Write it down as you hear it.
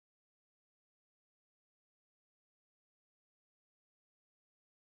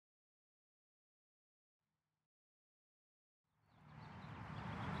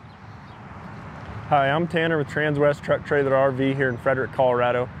Hi, I'm Tanner with Transwest Truck Trailer RV here in Fredrick,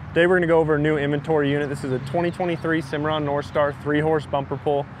 Colorado. Today we're going to go over a new inventory unit. This is a 2023 Cimarron Norstar 3-horse bumper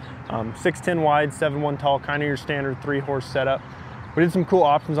pull, 6'10 wide, 7'1 tall, kind of your standard 3-horse setup. We did some cool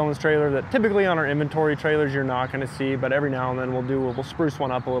options on this trailer that typically on our inventory trailers you're not going to see, but every now and then we'll spruce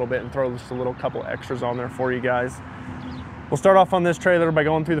one up a little bit and throw just a little couple extras on there for you guys. We'll start off on this trailer by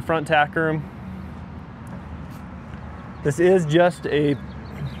going through the front tack room. This is just a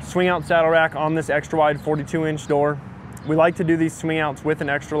swing out saddle rack on this extra wide 42-inch door. We like to do these swing outs with an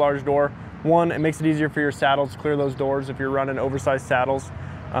extra large door. One, it makes it easier for your saddles to clear those doors if you're running oversized saddles.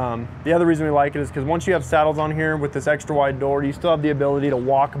 The other reason we like it is because once you have saddles on here with this extra wide door, you still have the ability to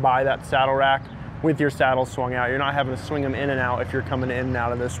walk by that saddle rack with your saddles swung out. You're not having to swing them in and out if you're coming in and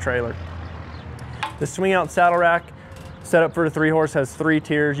out of this trailer. The swing out saddle rack setup for the 3-horse has 3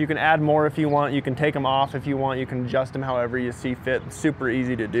 tiers. You can add more if you want. You can take them off if you want. You can adjust them however you see fit. It's super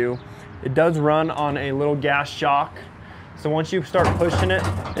easy to do. It does run on a little gas shock. So once you start pushing it,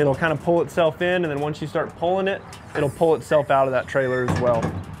 it'll kind of pull itself in, and then once you start pulling it, it'll pull itself out of that trailer as well.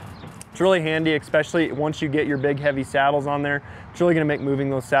 It's really handy, especially once you get your big heavy saddles on there. It's really gonna make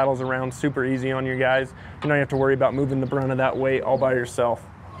moving those saddles around super easy on you guys. You don't have to worry about moving the brunt of that weight all by yourself.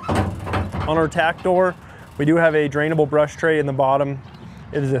 On our tack door, we do have a drainable brush tray in the bottom.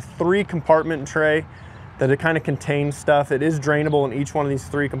 It is a 3-compartment tray that it kind of contains stuff. It is drainable in each one of these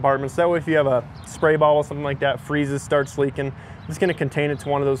 3 compartments. That way if you have a spray bottle, something like that, freezes, starts leaking, it's gonna contain it to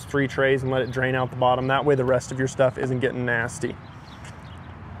one of those 3 trays and let it drain out the bottom. That way the rest of your stuff isn't getting nasty.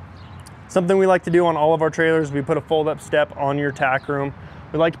 Something we like to do on all of our trailers, we put a fold-up step on your tack room.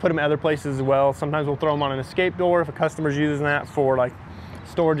 We like to put them other places as well. Sometimes we'll throw them on an escape door if a customer's using that for like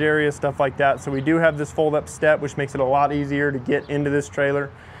storage areas, stuff like that. So we do have this fold-up step, which makes it a lot easier to get into this trailer.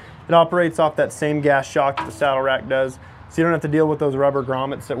 It operates off that same gas shock that the saddle rack does, so you don't have to deal with those rubber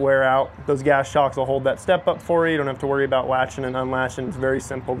grommets that wear out. Those gas shocks will hold that step up for you. You don't have to worry about latching and unlatching. It's very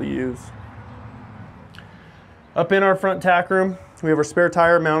simple to use. Up in our front tack room, we have our spare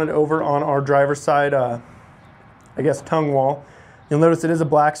tire mounted over on our driver's side, tongue wall. You'll notice it is a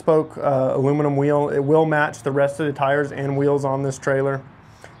black spoke aluminum wheel. It will match the rest of the tires and wheels on this trailer.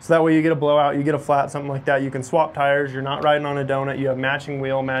 So that way you get a blowout, you get a flat, something like that. You can swap tires. You're not riding on a donut. You have matching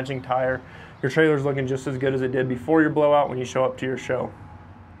wheel, matching tire. Your trailer's looking just as good as it did before your blowout when you show up to your show.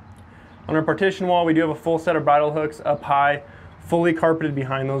 On our partition wall, we do have a full set of bridle hooks up high, fully carpeted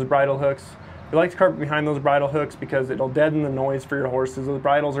behind those bridle hooks. We like to carpet behind those bridle hooks because it'll deaden the noise for your horses. Those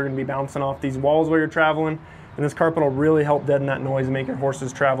bridles are going to be bouncing off these walls while you're traveling, and this carpet will really help deaden that noise and make your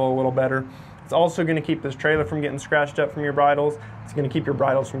horses travel a little better. It's also going to keep this trailer from getting scratched up from your bridles. It's going to keep your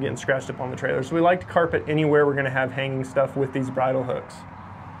bridles from getting scratched up on the trailer. So we like to carpet anywhere we're going to have hanging stuff with these bridle hooks.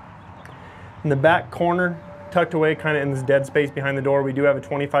 In the back corner, tucked away kind of in this dead space behind the door, we do have a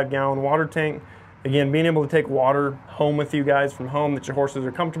 25-gallon water tank. Again, being able to take water home with you guys from home that your horses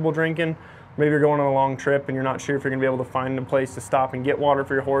are comfortable drinking. Maybe you're going on a long trip and you're not sure if you're going to be able to find a place to stop and get water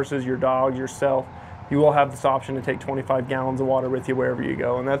for your horses, your dogs, yourself. You will have this option to take 25 gallons of water with you wherever you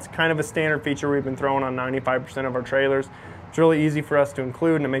go. And that's kind of a standard feature we've been throwing on 95% of our trailers. It's really easy for us to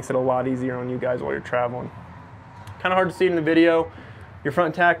include, and it makes it a lot easier on you guys while you're traveling. Kind of hard to see it in the video. Your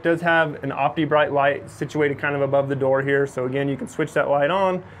front tack does have an OptiBrite light situated kind of above the door here. So again, you can switch that light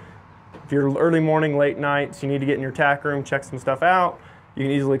on. If you're early morning, late night, so you need to get in your tack room, check some stuff out, you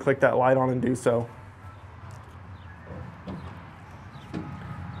can easily click that light on and do so.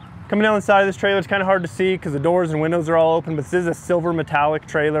 Coming down the side of this trailer, it's kind of hard to see because the doors and windows are all open, but this is a silver metallic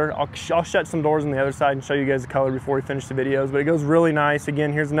trailer. I'll shut some doors on the other side and show you guys the color before we finish the videos, but it goes really nice.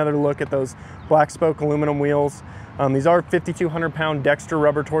 Again, here's another look at those black spoke aluminum wheels. These are 5,200-pound Dexter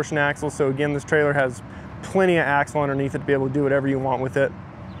rubber torsion axles, so again, this trailer has plenty of axle underneath it to be able to do whatever you want with it.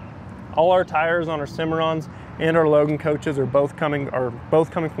 All our tires on our Cimarrons and our Logan coaches are both coming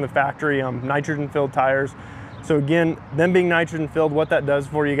from the factory, nitrogen-filled tires. So again, them being nitrogen filled, what that does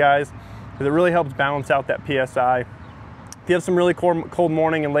for you guys is it really helps balance out that PSI. If you have some really cold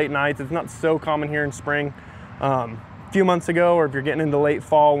morning and late nights, it's not so common here in spring. A few months ago, or if you're getting into late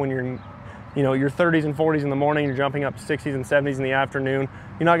fall when you're in, your 30s and 40s in the morning, you're jumping up to 60s and 70s in the afternoon,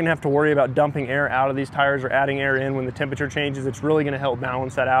 you're not gonna have to worry about dumping air out of these tires or adding air in when the temperature changes. It's really gonna help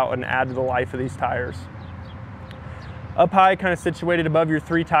balance that out and add to the life of these tires. Up high, kind of situated above your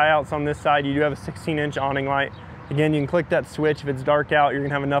 3 tie outs on this side, you do have a 16-inch awning light. Again, you can click that switch. If it's dark out, you're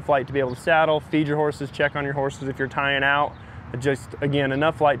gonna have enough light to be able to saddle, feed your horses, check on your horses if you're tying out. Just, again,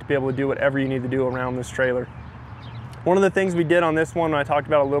 enough light to be able to do whatever you need to do around this trailer. One of the things we did on this one, when I talked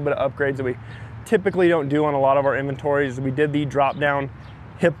about a little bit of upgrades that we typically don't do on a lot of our inventories, is we did the drop-down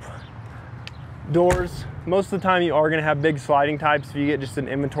hip Doors, most of the time you are going to have big sliding types if you get just an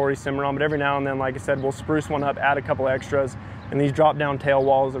inventory Cimarron, but every now and then, like I said, we'll spruce one up, add a couple extras, and these drop down tail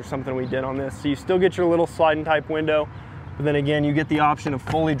walls are something we did on this. So you still get your little sliding type window, but then again, you get the option to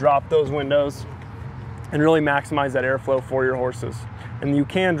fully drop those windows and really maximize that airflow for your horses. And you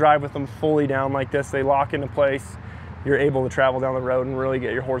can drive with them fully down like this. They lock into place. You're able to travel down the road and really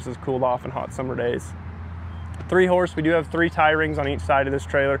get your horses cooled off in hot summer days. 3-horse, we do have 3 tie rings on each side of this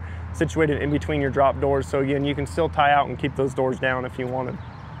trailer, situated in between your drop doors. So again, you can still tie out and keep those doors down if you wanted.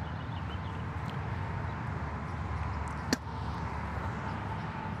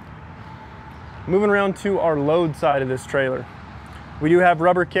 Moving around to our load side of this trailer. We do have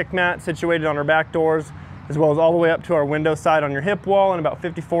rubber kick mat situated on our back doors, as well as all the way up to our window side on your hip wall and about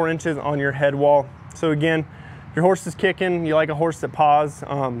 54 inches on your head wall. So again, your horse is kicking, you like a horse that paws,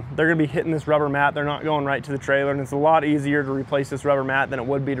 they're gonna be hitting this rubber mat, they're not going right to the trailer, and it's a lot easier to replace this rubber mat than it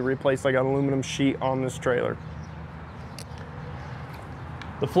would be to replace like an aluminum sheet on this trailer.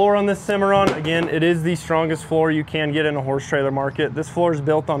 The floor on this Cimarron, again, it is the strongest floor you can get in a horse trailer market. This floor is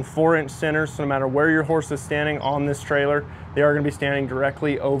built on 4-inch centers, so no matter where your horse is standing on this trailer, they are gonna be standing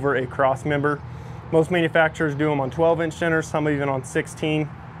directly over a cross member. Most manufacturers do them on 12-inch centers, some even on 16.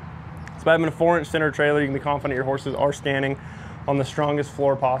 So by having a 4-inch center trailer, you can be confident your horses are standing on the strongest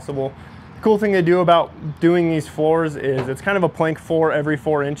floor possible. The cool thing they do about doing these floors is it's kind of a plank floor every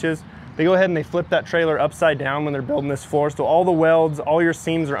 4 inches. They go ahead and they flip that trailer upside down when they're building this floor. So all the welds, all your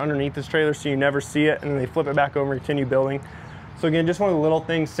seams are underneath this trailer so you never see it, and then they flip it back over and continue building. So again, just one of the little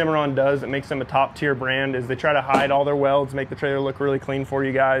things Cimarron does that makes them a top tier brand is they try to hide all their welds, make the trailer look really clean for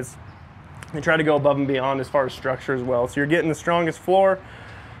you guys. They try to go above and beyond as far as structure as well. So you're getting the strongest floor,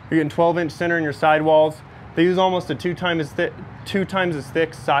 you're getting 12-inch center in your sidewalls. They use almost a 2 times as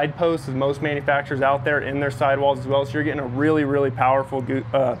thick side post as most manufacturers out there in their sidewalls as well. So you're getting a really, really powerful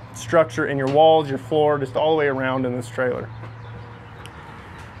structure in your walls, your floor, just all the way around in this trailer.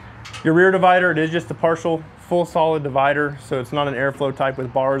 Your rear divider, it is just a partial full solid divider, so it's not an airflow type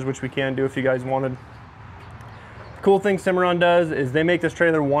with bars, which we can do if you guys wanted. Cool thing Cimarron does is they make this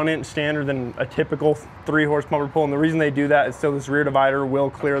trailer 1 inch standard than a typical 3-horse bumper pull, and the reason they do that is so this rear divider will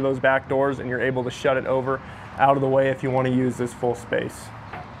clear those back doors and you're able to shut it over out of the way if you want to use this full space.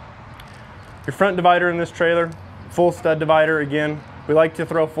 Your front divider in this trailer, full stud divider. Again, we like to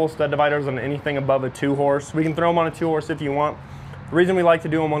throw full stud dividers on anything above a 2-horse. We can throw them on a 2-horse if you want. The reason we like to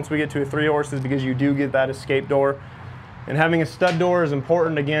do them once we get to a 3-horse is because you do get that escape door. And having a stud door is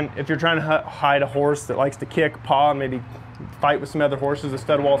important. Again, if you're trying to hide a horse that likes to kick, paw, and maybe fight with some other horses, the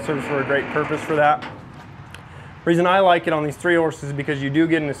stud wall serves for a great purpose for that. The reason I like it on these 3-horses is because you do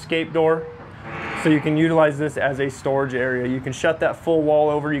get an escape door, so you can utilize this as a storage area. You can shut that full wall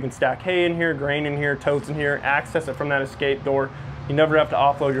over, you can stack hay in here, grain in here, totes in here, access it from that escape door. You never have to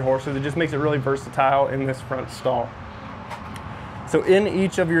offload your horses. It just makes it really versatile in this front stall. So in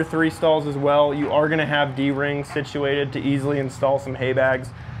each of your 3 stalls as well, you are gonna have D-rings situated to easily install some hay bags.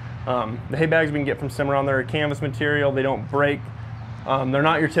 The hay bags we can get from Cimarron, they're a canvas material, they don't break. They're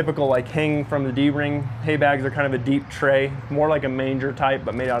not your typical like hang from the D-ring. Hay bags are kind of a deep tray, more like a manger type,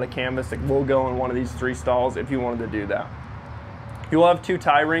 but made out of canvas that will go in one of these 3 stalls if you wanted to do that. You will have 2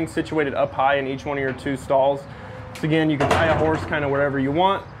 tie rings situated up high in each one of your 2 stalls. So again, you can tie a horse kind of wherever you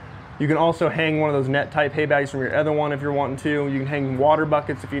want. You can also hang one of those net type hay bags from your other one if you're wanting to. You can hang water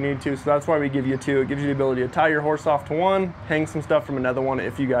buckets if you need to, so that's why we give you 2. It gives you the ability to tie your horse off to one, hang some stuff from another one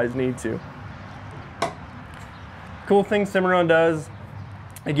if you guys need to. Cool thing Cimarron does,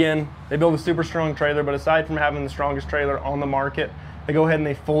 again, they build a super strong trailer, but aside from having the strongest trailer on the market, they go ahead and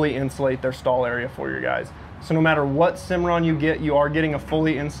they fully insulate their stall area for you guys. So no matter what Cimarron you get, you are getting a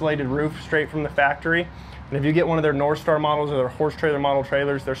fully insulated roof straight from the factory. And if you get one of their Norstar models or their horse trailer model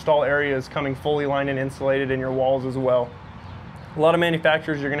trailers, their stall area is coming fully lined and insulated in your walls as well. A lot of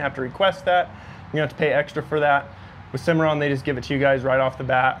manufacturers, you're gonna have to request that. You're gonna have to pay extra for that. With Cimarron, they just give it to you guys right off the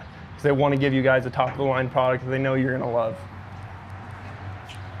bat because they wanna give you guys a top of the line product that they know you're gonna love.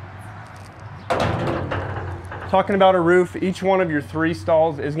 Talking about a roof, each one of your 3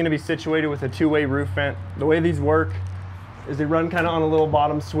 stalls is gonna be situated with a 2-way roof vent. The way these work is they run kind of on a little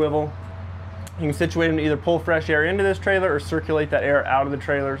bottom swivel. You can situate them to either pull fresh air into this trailer or circulate that air out of the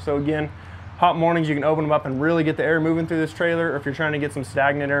trailer. So again, hot mornings, you can open them up and really get the air moving through this trailer, or if you're trying to get some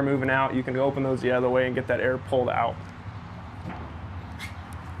stagnant air moving out, you can open those the other way and get that air pulled out.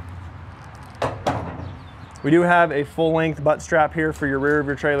 We do have a full-length butt strap here for your rear of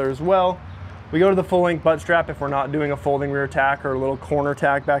your trailer as well. We go to the full-length butt strap if we're not doing a folding rear tack or a little corner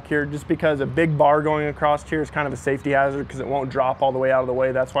tack back here, just because a big bar going across here is kind of a safety hazard because it won't drop all the way out of the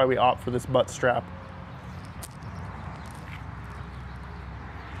way. That's why we opt for this butt strap.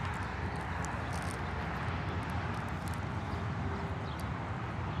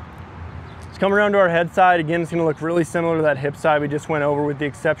 Come around to our head side. Again, it's gonna look really similar to that hip side we just went over, with the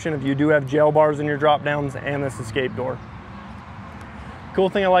exception of you do have jail bars in your drop downs and this escape door. Cool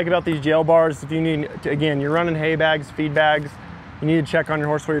thing I like about these jail bars, if you need to, again, you're running hay bags, feed bags, you need to check on your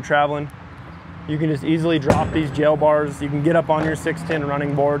horse while you're traveling, you can just easily drop these jail bars. You can get up on your 610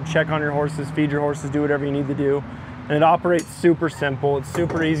 running board, check on your horses, feed your horses, do whatever you need to do. And it operates super simple. It's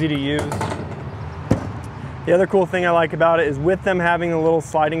super easy to use. The other cool thing I like about it is with them having the little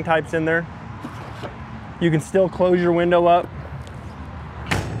sliding types in there, you can still close your window up,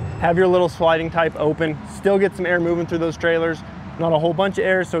 have your little sliding type open, still get some air moving through those trailers. Not a whole bunch of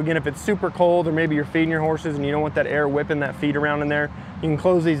air, so again, if it's super cold or maybe you're feeding your horses and you don't want that air whipping that feed around in there, you can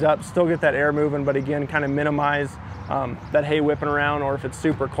close these up, still get that air moving, but again, kind of minimize that hay whipping around, or if it's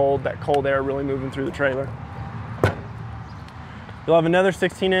super cold, that cold air really moving through the trailer. You'll have another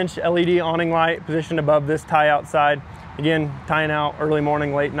 16-inch LED awning light positioned above this tie outside. Again, tying out early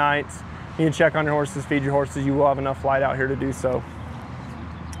morning, late nights. You can check on your horses, feed your horses, you will have enough light out here to do so.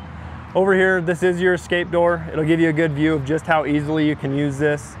 Over here, this is your escape door. It'll give you a good view of just how easily you can use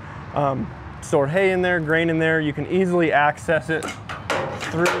this. Store hay in there, grain in there. You can easily access it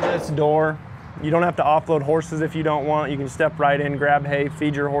through this door. You don't have to offload horses if you don't want. You can step right in, grab hay,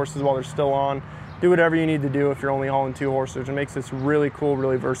 feed your horses while they're still on. Do whatever you need to do if you're only hauling 2 horses. It makes this really cool,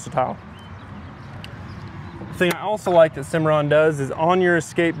 really versatile. The thing I also like that Cimarron does is on your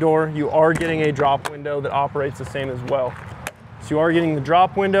escape door, you are getting a drop window that operates the same as well. So you are getting the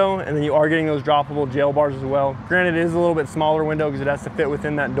drop window, and then you are getting those droppable jail bars as well. Granted, it is a little bit smaller window because it has to fit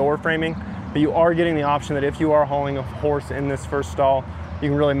within that door framing, but you are getting the option that if you are hauling a horse in this first stall, you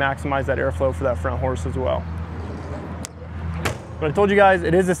can really maximize that airflow for that front horse as well. But I told you guys,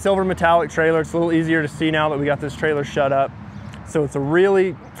 it is a silver metallic trailer. It's a little easier to see now that we got this trailer shut up. So it's a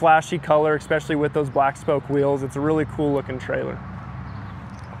really flashy color, especially with those black spoke wheels. It's a really cool looking trailer.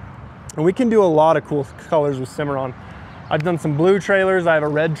 And we can do a lot of cool colors with Cimarron. I've done some blue trailers. I have a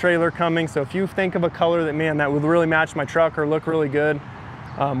red trailer coming. So if you think of a color that, man, that would really match my truck or look really good,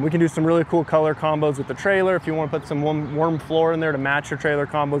 we can do some really cool color combos with the trailer. If you want to put some worm floor in there to match your trailer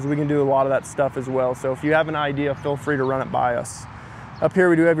combos, we can do a lot of that stuff as well. So if you have an idea, feel free to run it by us. Up here,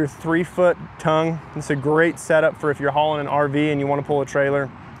 we do have your 3-foot tongue. It's a great setup for if you're hauling an RV and you want to pull a trailer.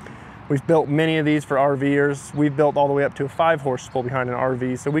 We've built many of these for RVers. We've built all the way up to a 5-horse pull behind an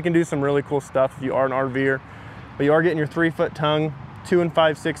RV. So we can do some really cool stuff if you are an RVer. But you are getting your 3-foot tongue, 2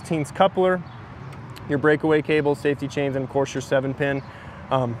 5/16 coupler, your breakaway cables, safety chains, and of course your 7-pin.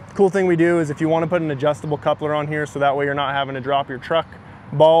 Cool thing we do is if you want to put an adjustable coupler on here, so that way you're not having to drop your truck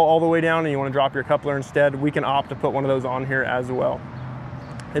ball all the way down and you want to drop your coupler instead, we can opt to put one of those on here as well.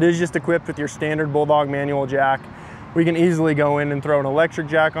 It is just equipped with your standard Bulldog manual jack. We can easily go in and throw an electric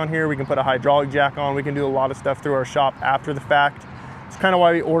jack on here. We can put a hydraulic jack on. We can do a lot of stuff through our shop after the fact. It's kind of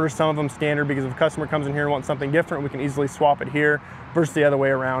why we order some of them standard, because if a customer comes in here and wants something different, we can easily swap it here versus the other way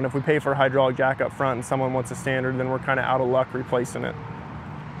around. If we pay for a hydraulic jack up front and someone wants a standard, then we're kind of out of luck replacing it.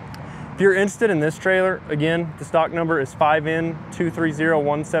 If you're interested in this trailer, again, the stock number is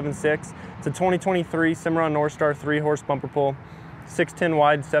 5N230176. It's a 2023 Cimarron Norstar 3-horse bumper pull, 6'10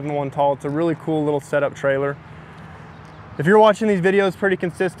 wide, 7'1 tall. It's a really cool little setup trailer. If you're watching these videos pretty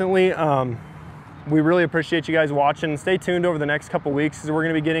consistently, we really appreciate you guys watching. Stay tuned over the next couple weeks because we're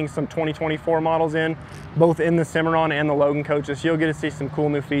going to be getting some 2024 models in, both in the Cimarron and the Logan coaches. So you'll get to see some cool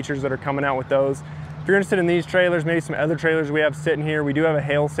new features that are coming out with those. If you're interested in these trailers, maybe some other trailers we have sitting here, we do have a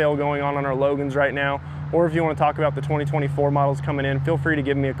hail sale going on our Logans right now. Or if you want to talk about the 2024 models coming in, feel free to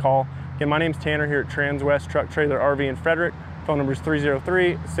give me a call. Again, my name's Tanner here at Transwest Truck Trailer RV in Fredrick. Phone number is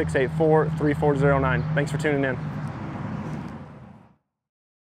 303-684-3409. Thanks for tuning in.